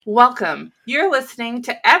Welcome. You're listening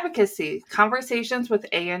to Advocacy Conversations with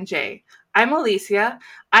A&J. I'm Alicia.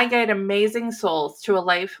 I guide amazing souls to a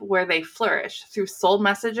life where they flourish through soul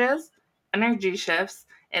messages, energy shifts,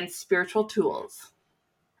 and spiritual tools.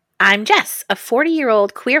 I'm Jess, a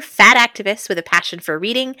 40-year-old queer fat activist with a passion for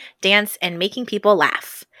reading, dance, and making people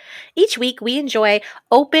laugh. Each week, we enjoy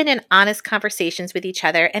open and honest conversations with each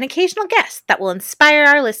other and occasional guests that will inspire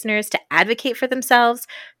our listeners to advocate for themselves,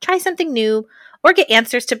 try something new, or get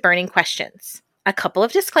answers to burning questions. A couple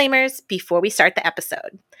of disclaimers before we start the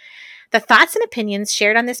episode. The thoughts and opinions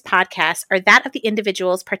shared on this podcast are that of the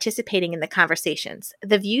individuals participating in the conversations.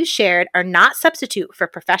 The views shared are not substitute for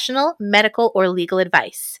professional, medical, or legal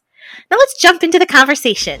advice. Now let's jump into the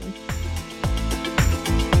conversation.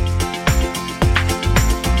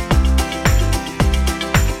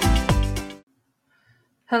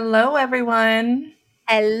 Hello, everyone.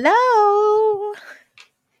 Hello.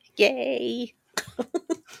 Yay.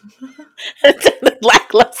 It's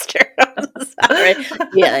lackluster. I'm sorry.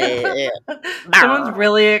 Yeah. Someone's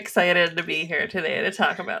really excited to be here today to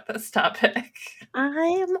talk about this topic.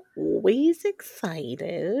 I am always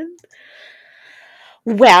excited.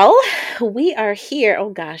 Well, we are here. Oh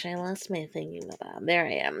gosh, I lost my thinking about. There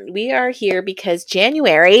I am. We are here because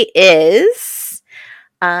January is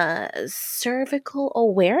Cervical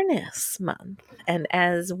Awareness Month, and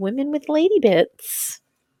as women with lady bits,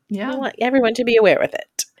 we want everyone to be aware of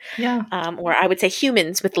it. Yeah. Or I would say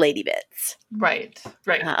humans with lady bits. Right.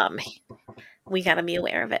 We got to be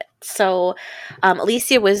aware of it. So,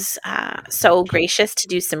 Alicia was so gracious to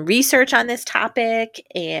do some research on this topic,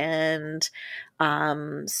 and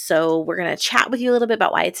so we're going to chat with you a little bit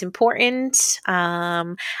about why it's important.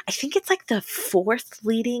 I think it's like the fourth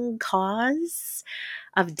leading cause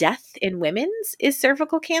of death in women's is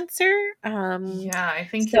cervical cancer. Yeah, I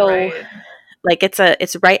think you're right. Like it's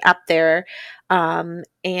right up there.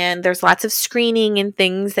 And there's lots of screening and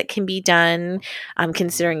things that can be done,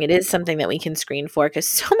 considering it is something that we can screen for, because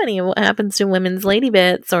so many of what happens to women's lady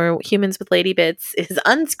bits or humans with lady bits is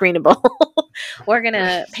unscreenable. We're going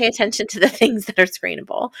to pay attention to the things that are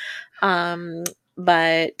screenable.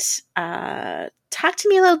 But talk to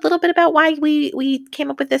me a little bit about why we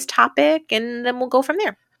came up with this topic, and then we'll go from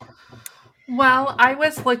there. Well, I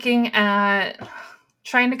was looking at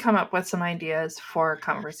trying to come up with some ideas for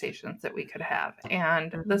conversations that we could have.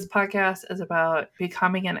 And this podcast is about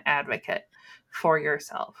becoming an advocate for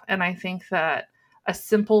yourself. And I think that a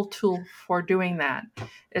simple tool for doing that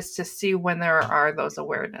is to see when there are those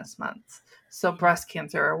awareness months. So breast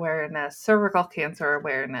cancer awareness, cervical cancer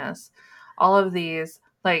awareness, all of these,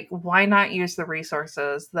 like, why not use the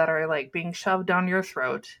resources that are like being shoved down your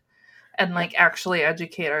throat and like actually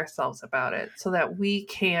educate ourselves about it so that we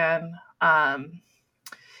can,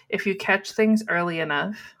 if you catch things early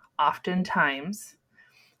enough, oftentimes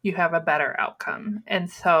you have a better outcome.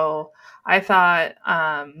 And so I thought,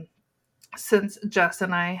 since Jess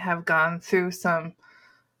and I have gone through some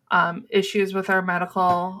issues with our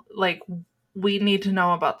medical, like, we need to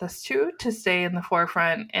know about this too to stay in the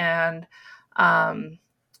forefront. And I'm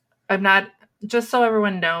not, just so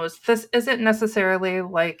everyone knows, this isn't necessarily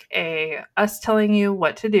like us telling you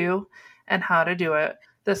what to do and how to do it.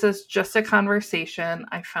 This is just a conversation.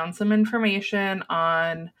 I found some information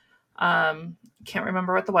on, can't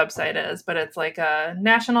remember what the website is, but it's like a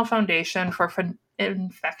National Foundation for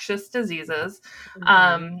Infectious Diseases.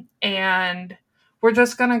 And we're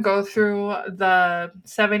just going to go through the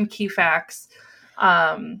 7 key facts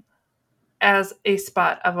as a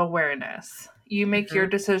spot of awareness. You make your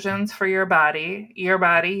decisions for your body,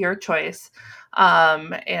 your choice.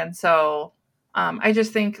 And so I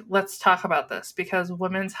just think let's talk about this, because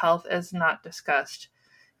women's health is not discussed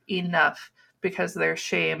enough, because there's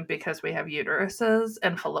shame because we have uteruses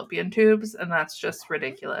and fallopian tubes, and that's just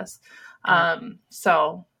ridiculous.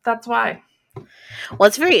 So that's why. Well,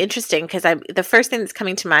 it's very interesting because the first thing that's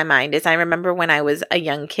coming to my mind is I remember when I was a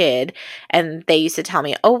young kid and they used to tell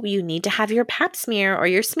me, oh, you need to have your pap smear or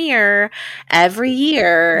your smear every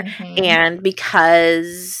year. And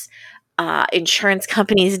because insurance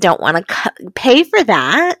companies don't want to pay for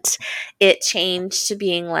that, it changed to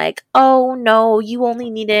being like, oh, no, you only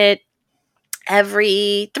need it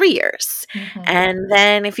every 3 years. And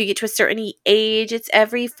then if you get to a certain age, it's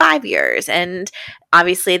every 5 years. And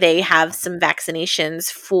Obviously, they have some vaccinations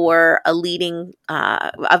for a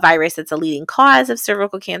virus that's a leading cause of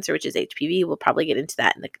cervical cancer, which is HPV. We'll probably get into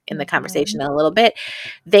that in the conversation in a little bit.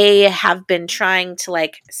 They have been trying to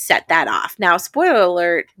like set that off. Now, spoiler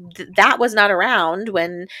alert, that was not around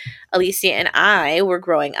when Alicia and I were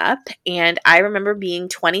growing up. And I remember being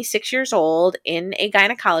 26 years old in a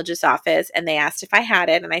gynecologist's office, and they asked if I had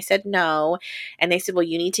it, and I said no. And they said, well,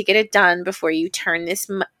 you need to get it done before you turn this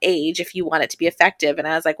age if you want it to be effective. And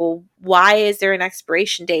I was like, well, why is there an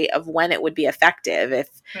expiration date of when it would be effective?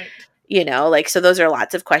 If, right. So those are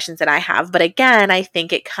lots of questions that I have. But again, I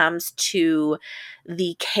think it comes to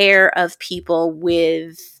the care of people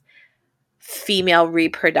with female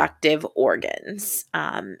reproductive organs,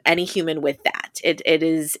 any human with that.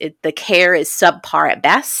 The care is subpar at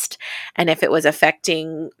best. And if it was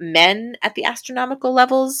affecting men at the astronomical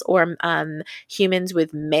levels or humans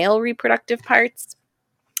with male reproductive parts,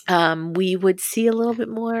 we would see a little bit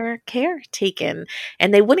more care taken,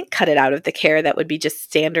 and they wouldn't cut it out of the care that would be just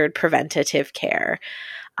standard preventative care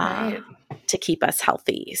to keep us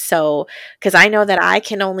healthy. So, because I know that I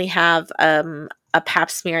can only have a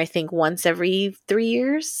pap smear, I think once every 3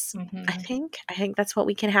 years. I think that's what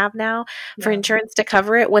we can have now for insurance to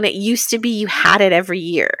cover it. When it used to be, you had it every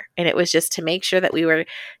year, and it was just to make sure that we were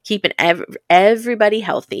keeping everybody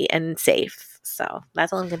healthy and safe. So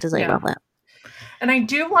that's all I'm going to say about that. And I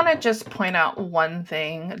do want to just point out one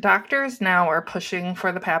thing. Doctors now are pushing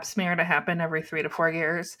for the pap smear to happen every 3 to 4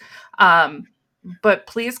 years. But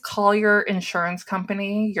please call your insurance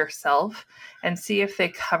company yourself and see if they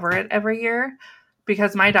cover it every year.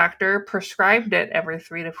 Because my doctor prescribed it every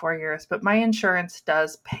 3 to 4 years, but my insurance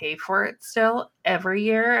does pay for it still every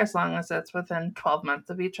year, as long as it's within 12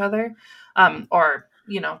 months of each other, or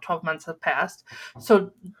 12 months have passed.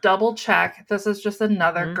 So double check. This is just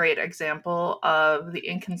another great example of the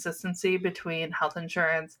inconsistency between health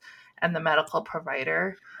insurance and the medical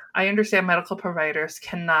provider. I understand medical providers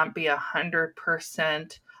cannot be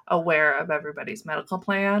 100% aware of everybody's medical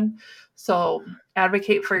plan. So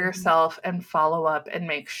advocate for yourself and follow up and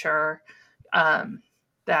make sure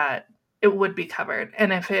that it would be covered.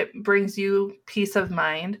 And if it brings you peace of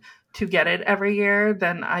mind to get it every year,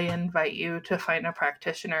 then I invite you to find a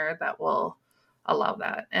practitioner that will allow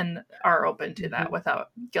that and are open to that without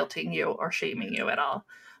guilting you or shaming you at all.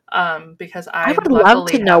 Because I would love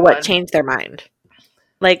to know what changed their mind.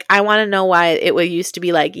 Like, I want to know why it used to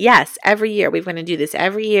be like, yes, every year we're going to do this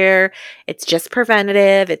every year. It's just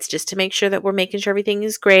preventative. It's just to make sure that we're making sure everything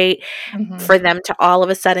is great. For them to all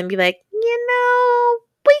of a sudden be like,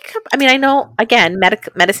 wake up. I mean, I know, again,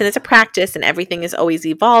 medicine is a practice and everything is always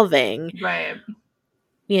evolving. Right.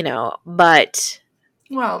 But.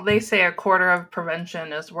 Well, they say a quarter of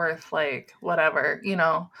prevention is worth whatever,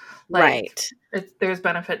 right. There's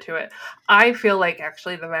benefit to it. I feel like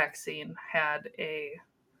actually the vaccine had a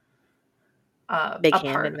part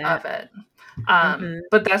of it.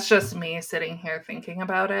 But that's just me sitting here thinking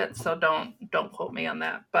about it. So don't quote me on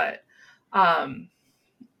that. But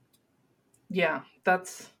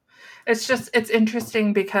it's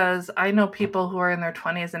interesting because I know people who are in their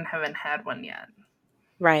 20s and haven't had one yet.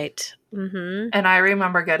 Right. Mm-hmm. And I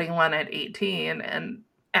remember getting one at 18 and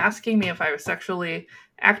asking me if I was sexually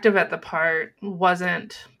active at the part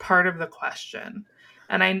wasn't part of the question.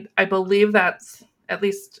 And I believe that's, at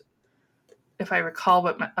least if I recall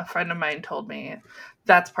what a friend of mine told me,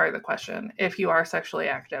 that's part of the question. If you are sexually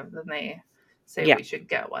active, then they say we should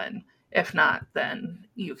get one. If not, then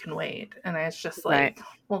you can wait. And it's just like,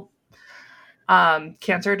 well,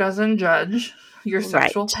 cancer doesn't judge your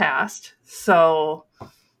sexual past. So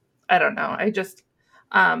I don't know. I just,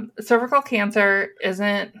 cervical cancer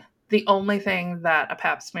isn't the only thing that a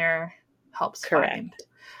pap smear helps find.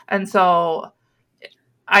 And so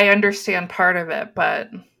I understand part of it, but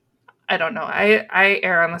I don't know. I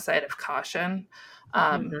err on the side of caution.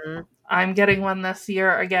 I'm getting one this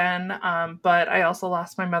year again, but I also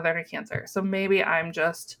lost my mother to cancer. So maybe I'm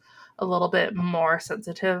just a little bit more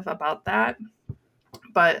sensitive about that.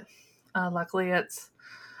 But luckily it's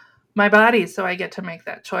my body, so I get to make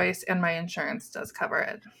that choice, and my insurance does cover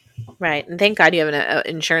it. Right. And thank God you have an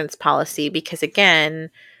insurance policy, because, again,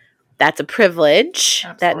 that's a privilege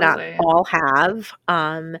that not all have.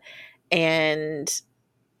 And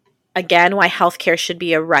again, why healthcare should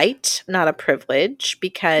be a right, not a privilege,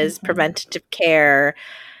 because preventative care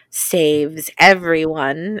saves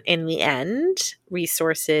everyone in the end,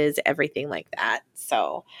 resources, everything like that.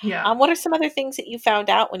 So what are some other things that you found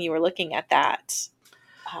out when you were looking at that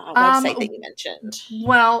website that you mentioned?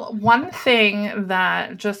 Well, one thing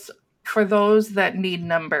that, just for those that need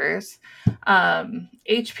numbers,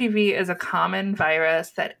 HPV is a common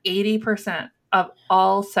virus that 80% of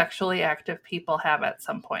all sexually active people have at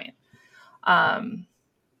some point.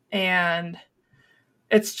 And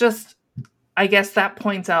it's just, I guess that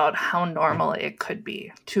points out how normal it could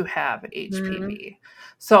be to have HPV.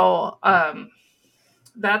 So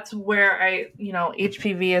that's where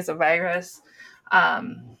HPV is a virus.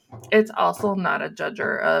 It's also not a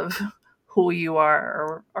judger of who you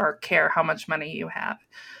are or care how much money you have.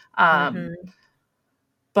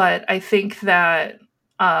 But I think that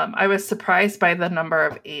I was surprised by the number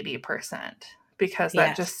of 80% because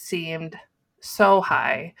that just seemed so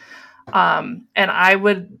high. And I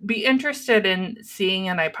would be interested in seeing,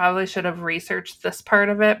 and I probably should have researched this part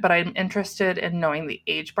of it, but I'm interested in knowing the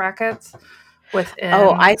age brackets within.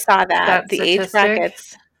 Oh, I saw that. The statistic. Age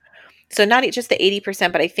brackets. So not just the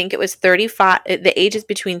 80%, but I think it was 35. The age is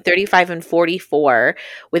between 35 and 44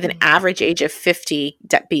 with an average age of 50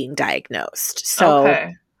 being diagnosed. So,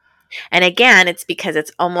 okay. And again, it's because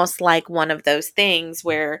it's almost like one of those things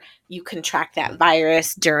where you contract that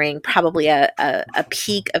virus during probably a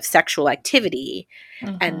peak of sexual activity.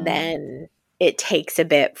 And then it takes a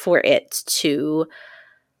bit for it to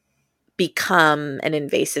become an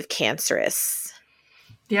invasive cancerous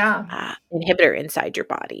inhibitor inside your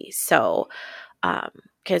body. So,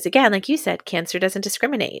 because again, like you said, cancer doesn't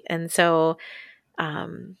discriminate. And so,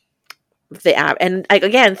 again,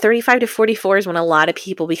 35 to 44 is when a lot of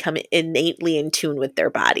people become innately in tune with their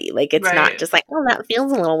body. Like, it's not just like, oh, that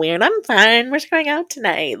feels a little weird. I'm fine. We're just going out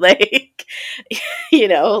tonight. Like,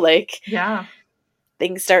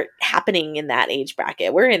 things start happening in that age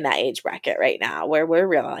bracket. We're in that age bracket right now where we're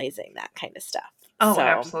realizing that kind of stuff. Oh,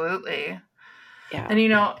 absolutely. Yeah. And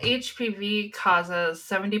HPV causes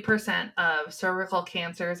 70% of cervical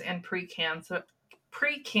cancers and precancerous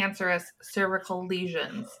cervical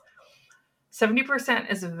lesions.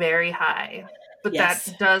 70% is very high, but that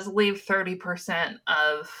does leave 30%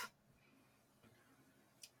 of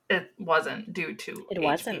it wasn't due to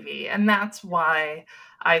HPV. And that's why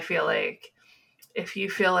I feel like if you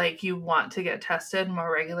feel like you want to get tested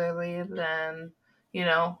more regularly than,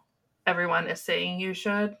 everyone is saying you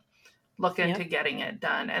should, look into getting it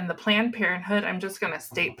done. And the Planned Parenthood, I'm just going to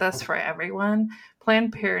state this for everyone.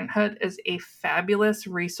 Planned Parenthood is a fabulous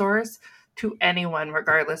resource to anyone,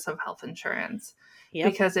 regardless of health insurance.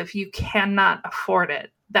 Because if you cannot afford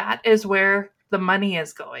it, that is where the money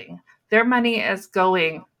is going. Their money is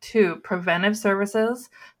going to preventive services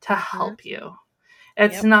to help you.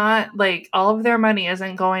 It's not like all of their money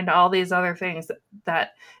isn't going to all these other things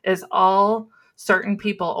that is all certain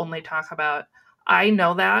people only talk about. I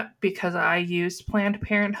know that because I used Planned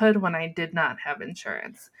Parenthood when I did not have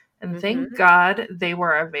insurance. And thank God they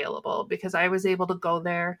were available because I was able to go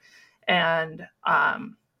there and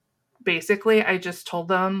basically I just told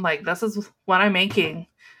them, like, this is what I'm making.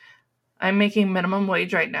 I'm making minimum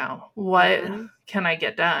wage right now. What can I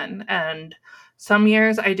get done? And some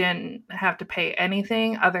years I didn't have to pay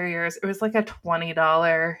anything. Other years it was like a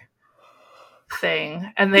 $20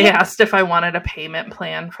 thing. And they asked if I wanted a payment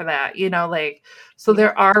plan for that, so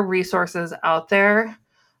there are resources out there.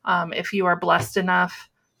 If you are blessed enough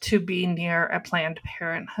to be near a Planned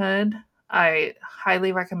Parenthood, I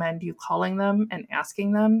highly recommend you calling them and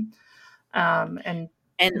asking them. And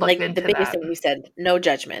like the biggest thing you said, no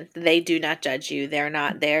judgment. They do not judge you. They're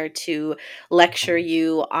not there to lecture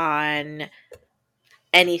you on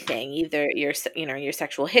anything, either your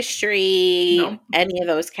sexual history, any of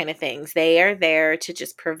those kind of things. They are there to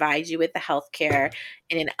just provide you with the healthcare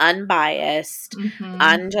in an unbiased,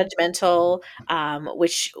 unjudgmental,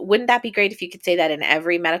 which wouldn't that be great if you could say that in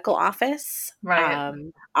every medical office? Right.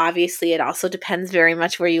 Obviously, it also depends very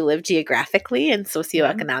much where you live geographically and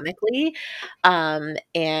socioeconomically.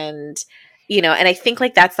 And I think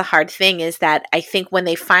like that's the hard thing is that I think when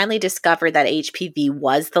they finally discovered that HPV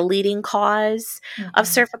was the leading cause of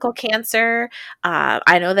cervical cancer,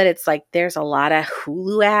 I know that it's like there's a lot of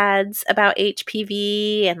Hulu ads about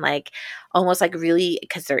HPV and like almost like really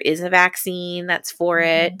because there is a vaccine that's for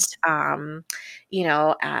it.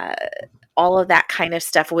 All of that kind of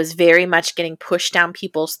stuff was very much getting pushed down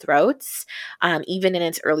people's throats, even in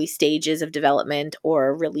its early stages of development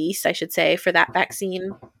or release, I should say, for that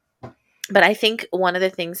vaccine. But I think one of the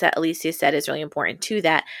things that Alicia said is really important too,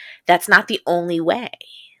 that's not the only way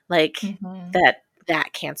that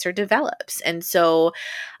cancer develops. And so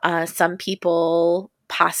some people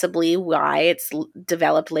possibly why it's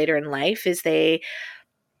developed later in life is they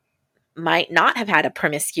might not have had a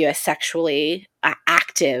promiscuous sexually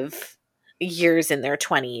active years in their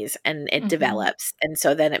 20s and it develops. And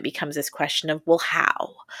so then it becomes this question of, well,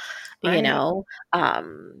 how?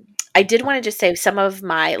 I did want to just say some of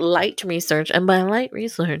my light research, and by light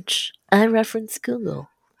research, I reference Google.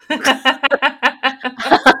 because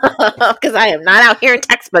I am not out here in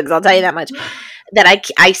textbooks, I'll tell you that much, that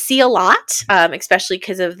I see a lot, especially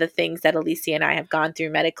because of the things that Alicia and I have gone through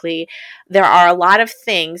medically. There are a lot of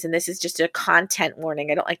things, and this is just a content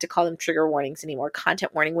warning. I don't like to call them trigger warnings anymore.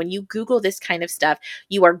 Content warning. When you Google this kind of stuff,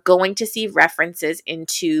 you are going to see references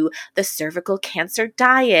into the cervical cancer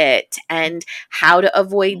diet and how to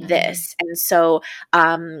avoid this. And so,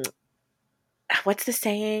 what's the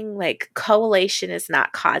saying? Like, correlation is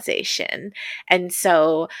not causation. And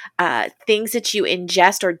so things that you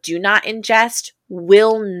ingest or do not ingest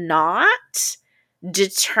will not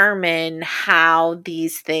determine how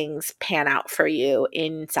these things pan out for you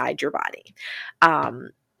inside your body.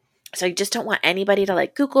 So I just don't want anybody to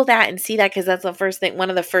like Google that and see that, because that's the first thing. One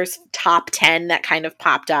of the first top 10 that kind of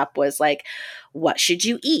popped up was like, what should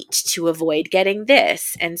you eat to avoid getting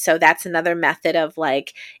this? And so that's another method of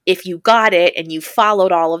like, if you got it and you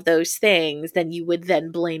followed all of those things, then you would then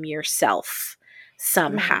blame yourself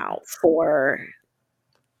somehow for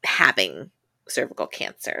having cervical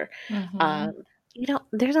cancer. You know,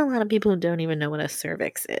 there's a lot of people who don't even know what a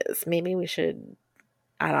cervix is. Maybe we should,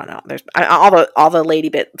 I don't know. There's all the Lady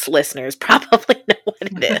Bits listeners probably know what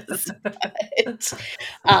it is. But,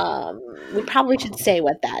 we probably should say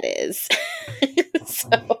what that is. So,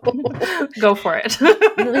 go for it.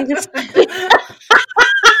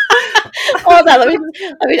 Hold on.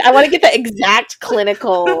 I want to get the exact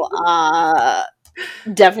clinical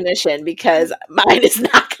definition, because mine is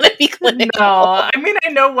not going to be clinical. No, I mean, I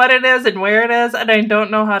know what it is and where it is, and I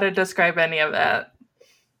don't know how to describe any of that.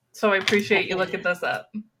 So I appreciate you looking this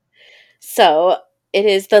up. So it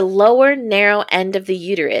is the lower narrow end of the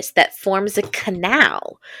uterus that forms a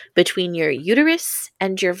canal between your uterus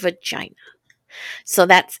and your vagina. So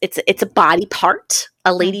it's a body part,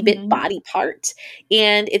 a lady bit body part,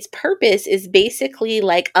 and its purpose is basically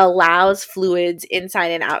like allows fluids inside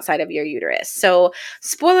and outside of your uterus. So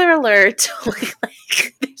spoiler alert, like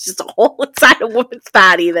there's just a hole inside a woman's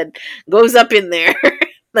body that goes up in there.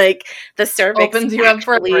 Like the cervix opens you up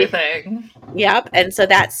for everything. Yep. And so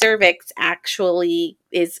that cervix actually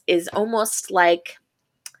is almost like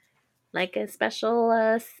a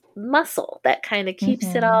special muscle that kind of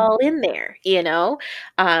keeps it all in there, you know?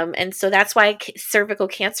 And so that's why cervical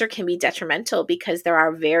cancer can be detrimental, because there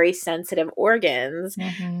are very sensitive organs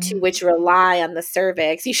to which rely on the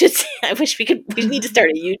cervix. You should see, I wish we need to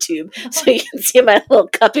start a YouTube so you can see my little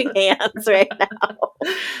cupping hands right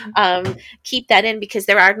now. Keep that in, because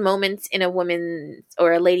there are moments in a woman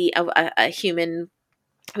or a human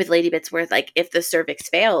with Lady Bits where, like, if the cervix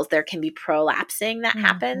fails, there can be prolapsing that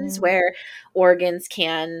happens, where organs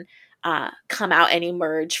can come out and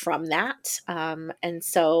emerge from that. And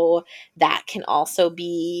so that can also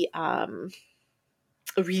be a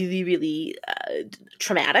really, really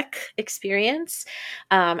traumatic experience.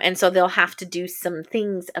 And so they'll have to do some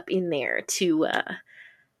things up in there to,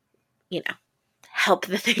 help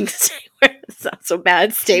the things stay where it's not so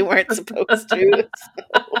bad, stay where it's supposed to.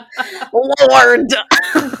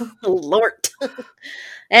 Lord.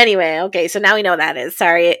 Anyway, okay, so now we know what that is.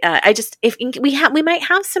 Sorry, we might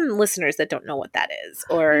have some listeners that don't know what that is,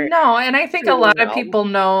 or no, and I think a lot of people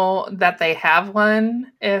know that they have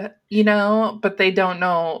one, but they don't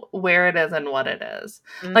know where it is and what it is.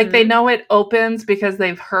 Like, they know it opens because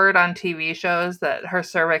they've heard on TV shows that her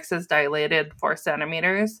cervix is dilated 4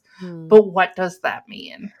 centimeters, but what does that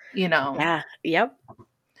mean? Yeah. Yep.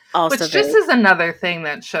 Also, which just is another thing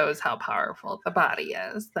that shows how powerful the body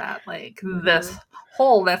is, that like this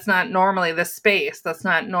hole that's not normally the space that's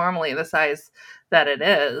not normally the size that it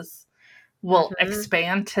is will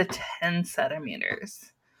expand to 10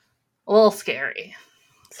 centimeters. A little scary.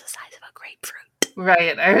 It's the size of a grapefruit.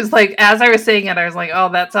 Right. I was like, as I was saying it, I was like, oh,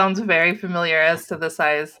 that sounds very familiar as to the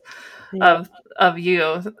size of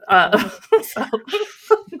you. So,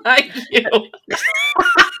 not you.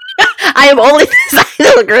 I am only the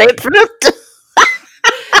size of a grapefruit.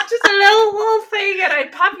 Just a little thing, and I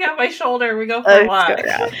pop you on my shoulder. We go for a walk.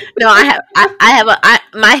 No,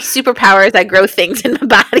 my superpower is I grow things in my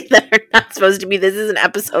body that are not supposed to be. This is an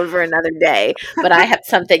episode for another day, but I have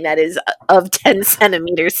something that is of 10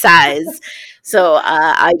 centimeters size. So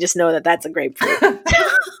I just know that that's a grapefruit.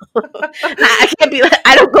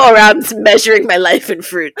 I don't go around measuring my life in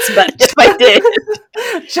fruits, but if I did.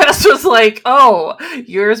 Jess was like, oh,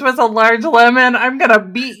 yours was a large lemon. I'm going to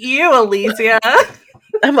beat you, Alicia.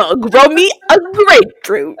 I'm going to grow me a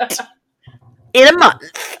grapefruit in a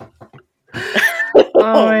month.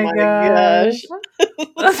 Oh my gosh.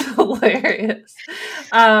 That's hilarious.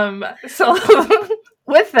 So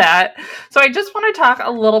with that, so I just want to talk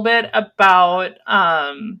a little bit about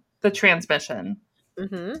the transmission.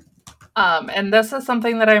 And this is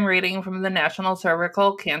something that I'm reading from the National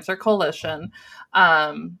Cervical Cancer Coalition.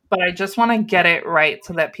 But I just want to get it right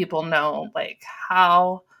so that people know like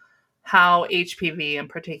how HPV in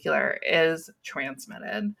particular is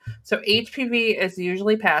transmitted. So HPV is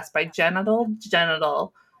usually passed by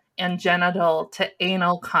genital, and genital to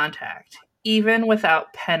anal contact, even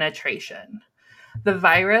without penetration. The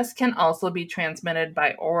virus can also be transmitted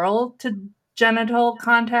by oral to genital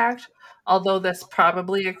contact, although this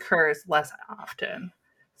probably occurs less often.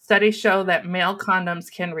 Studies show that male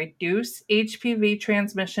condoms can reduce HPV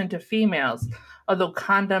transmission to females, although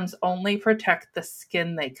condoms only protect the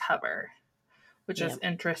skin they cover, which is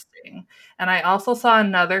interesting. And I also saw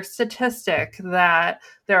another statistic that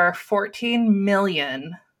there are 14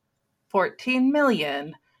 million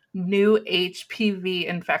new HPV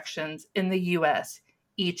infections in the US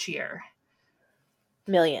each year.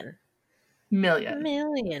 Million.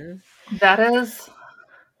 That is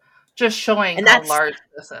just showing how large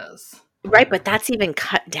this is. Right, but that's even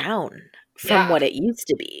cut down from what it used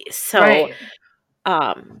to be. So, right.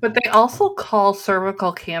 But they also call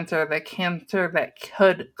cervical cancer the cancer that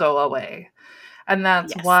could go away. And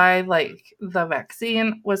that's why like the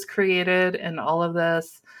vaccine was created and all of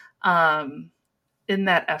this in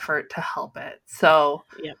that effort to help it. So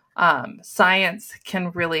science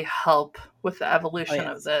can really help with the evolution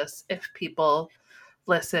of this if people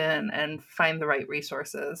listen and find the right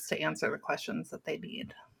resources to answer the questions that they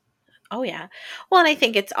need. Oh, yeah. Well, and I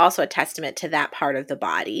think it's also a testament to that part of the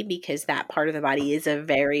body, because that part of the body is a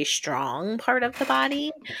very strong part of the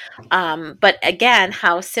body. But again,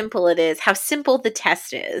 how simple it is, how simple the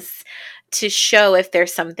test is to show if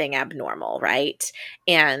there's something abnormal, right?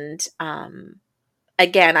 And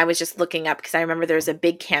again, I was just looking up because I remember there was a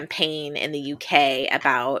big campaign in the UK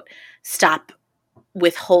about stop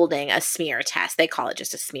withholding a smear test. They call it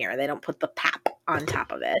just a smear. They don't put the pap on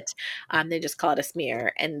top of it. They just call it a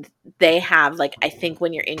smear. And they have, like, I think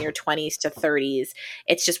when you're in your 20s to 30s,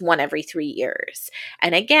 it's just one every 3 years.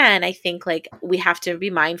 And again, I think like we have to be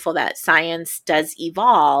mindful that science does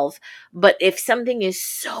evolve. But if something is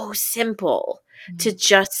so simple to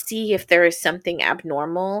just see if there is something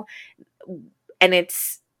abnormal, and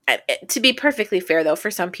it's, to be perfectly fair, though,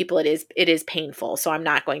 for some people it is painful. So I'm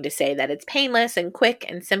not going to say that it's painless and quick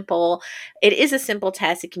and simple. It is a simple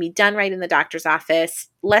test. It can be done right in the doctor's office,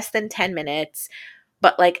 less than 10 minutes.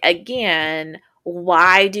 But like, again,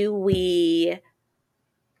 why do we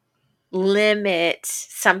limit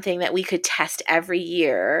something that we could test every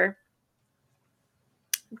year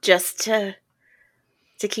just to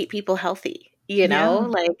keep people healthy, you know?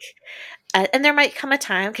 Like, and there might come a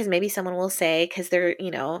time, because maybe someone will say, because they're,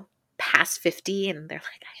 past 50 and they're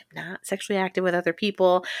like, I am not sexually active with other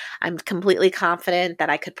people. I'm completely confident that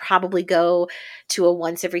I could probably go to a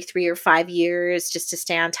once every 3 or 5 years just to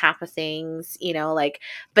stay on top of things,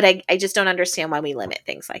 but I just don't understand why we limit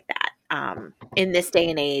things like that. In this day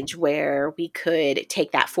and age where we could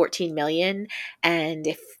take that 14 million, and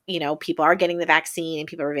if, people are getting the vaccine and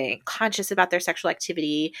people are very conscious about their sexual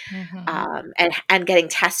activity, and getting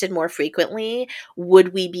tested more frequently,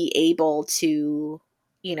 would we be able to,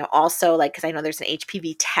 also, like, because I know there's an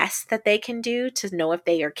HPV test that they can do to know if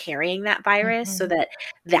they are carrying that virus, so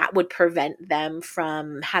that would prevent them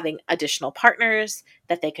from having additional partners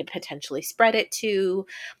that they could potentially spread it to,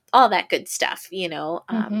 all that good stuff, It's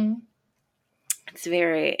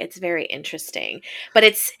very interesting, but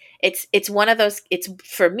it's one of those,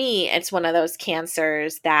 for me, it's one of those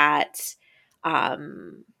cancers that,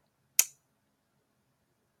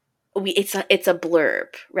 it's a blurb,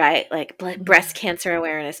 right? Like breast cancer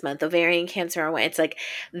awareness month, ovarian cancer awareness. It's like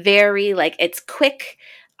very, like, it's quick.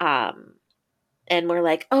 And we're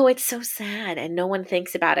like, oh, it's so sad. And no one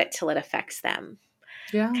thinks about it till it affects them.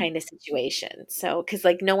 Kind of situation. So, cause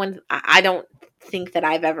like I don't think that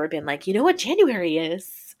I've ever been like, you know what January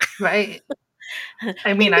is? Right.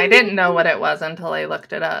 I mean, I didn't know what it was until I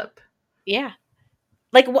looked it up. Yeah.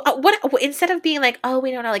 Like, what instead of being like, oh,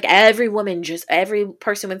 we don't know, like every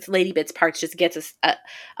person with Lady Bits parts just gets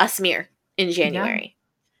a smear in January.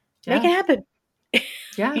 Make it happen.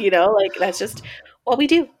 Yeah. Like, that's just what we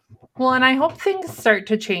do. Well, and I hope things start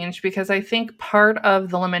to change, because I think part of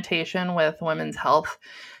the limitation with women's health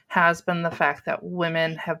has been the fact that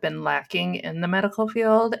women have been lacking in the medical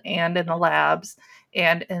field and in the labs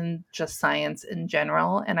and in just science in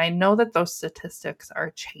general. And I know that those statistics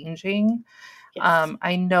are changing. Yes.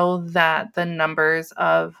 I know that the numbers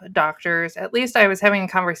of doctors, at least I was having a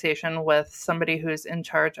conversation with somebody who's in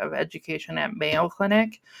charge of education at Mayo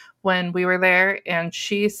Clinic when we were there, and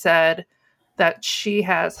she said that she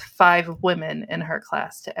has 5 women in her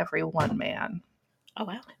class to every 1 man. Oh,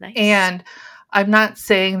 wow. Nice. And I'm not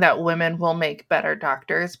saying that women will make better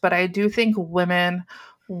doctors, but I do think women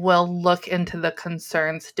will look into the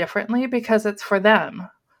concerns differently because it's for them.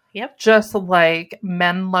 Yep. Just like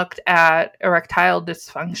men looked at erectile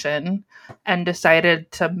dysfunction and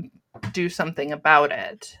decided to do something about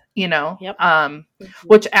it, Yep.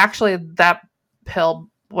 Which actually that pill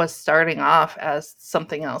was starting off as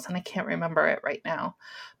something else, and I can't remember it right now.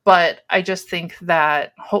 But I just think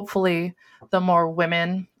that hopefully the more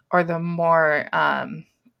women or the more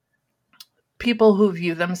people who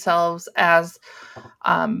view themselves as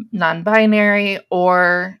non-binary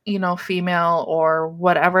or, female or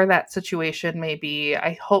whatever that situation may be,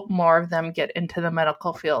 I hope more of them get into the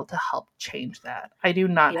medical field to help change that. I do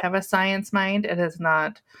not have a science mind. It is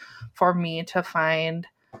not for me to find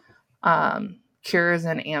cures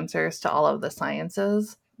and answers to all of the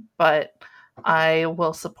sciences, but I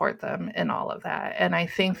will support them in all of that. And I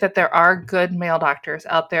think that there are good male doctors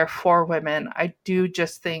out there for women. I do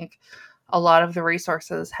just think a lot of the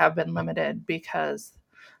resources have been limited because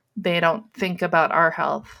they don't think about our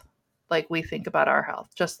health like we think about our health,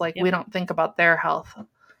 just like we don't think about their health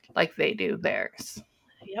like they do theirs.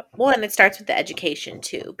 Yep. Well, and it starts with the education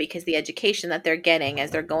too, because the education that they're getting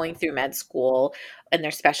as they're going through med school and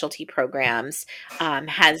their specialty programs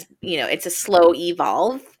has, it's a slow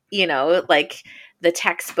evolve, like the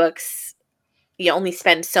textbooks, you only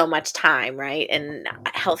spend so much time, right? And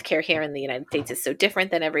healthcare here in the United States is so different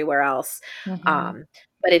than everywhere else. Mm-hmm.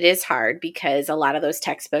 But it is hard because a lot of those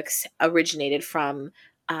textbooks originated from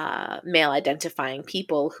male identifying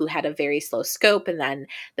people who had a very slow scope. And then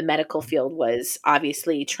the medical field was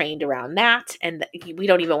obviously trained around that. And we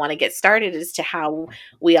don't even want to get started as to how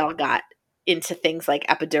we all got into things like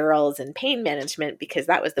epidurals and pain management, because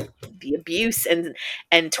that was the abuse and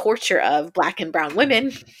torture of Black and brown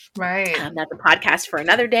women. Right. That's a podcast for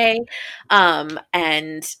another day.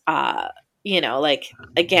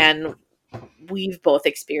 Again, we've both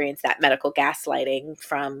experienced that medical gaslighting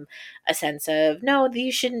from a sense of, no, you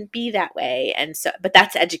shouldn't be that way. And so, but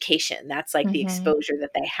that's education. That's like the exposure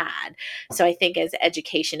that they had. So I think as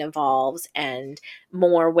education evolves and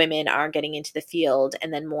more women are getting into the field,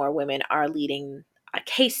 and then more women are leading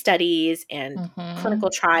case studies and clinical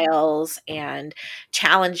trials and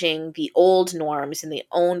challenging the old norms and the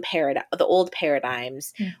old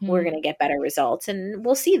paradigms, we're going to get better results, and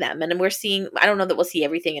we'll see them. And we're seeing, I don't know that we'll see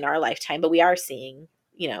everything in our lifetime, but we are seeing,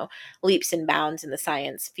 leaps and bounds in the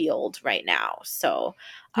science field right now. So,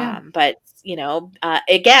 again,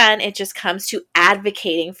 it just comes to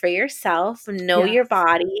advocating for yourself, know your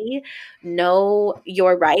body, know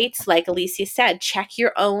your rights. Like Alicia said, check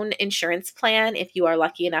your own insurance plan. If you are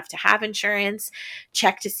lucky enough to have insurance,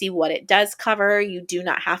 check to see what it does cover. You do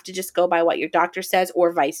not have to just go by what your doctor says,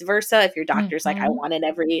 or vice versa. If your doctor's like, I want it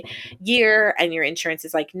every year, and your insurance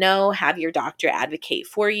is like, no, have your doctor advocate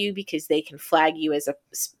for you, because they can flag you as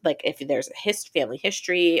if there's a family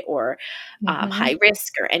history or high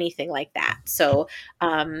risk or anything like that. So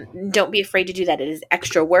don't be afraid to do that. It is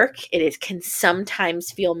extra work. Can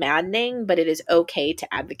sometimes feel maddening, but it is okay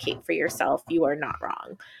to advocate for yourself. You are not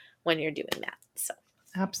wrong when you're doing that. So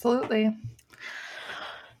absolutely.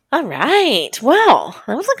 All right. Well,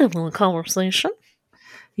 that was a good little conversation.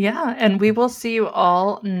 Yeah, and we will see you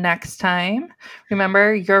all next time.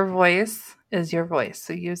 Remember, your voice is your voice,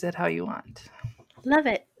 so use it how you want. Love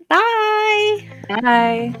it. Bye.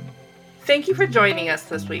 Bye. Thank you for joining us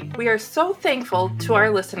this week. We are so thankful to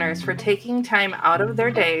our listeners for taking time out of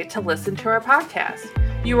their day to listen to our podcast.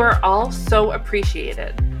 You are all so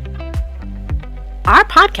appreciated. Our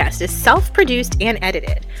podcast is self-produced and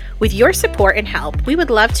edited. With your support and help, we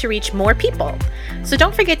would love to reach more people. So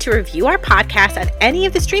don't forget to review our podcast on any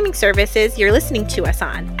of the streaming services you're listening to us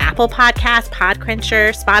on: Apple Podcasts,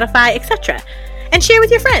 Podcruncher, Spotify, etc. And share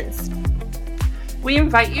with your friends. We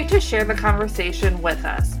invite you to share the conversation with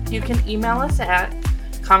us. You can email us at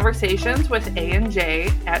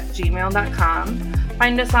conversationswithanj@gmail.com.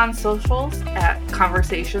 Find us on socials at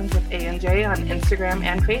conversationswithanj on Instagram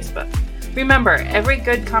and Facebook. Remember, every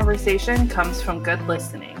good conversation comes from good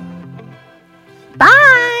listening.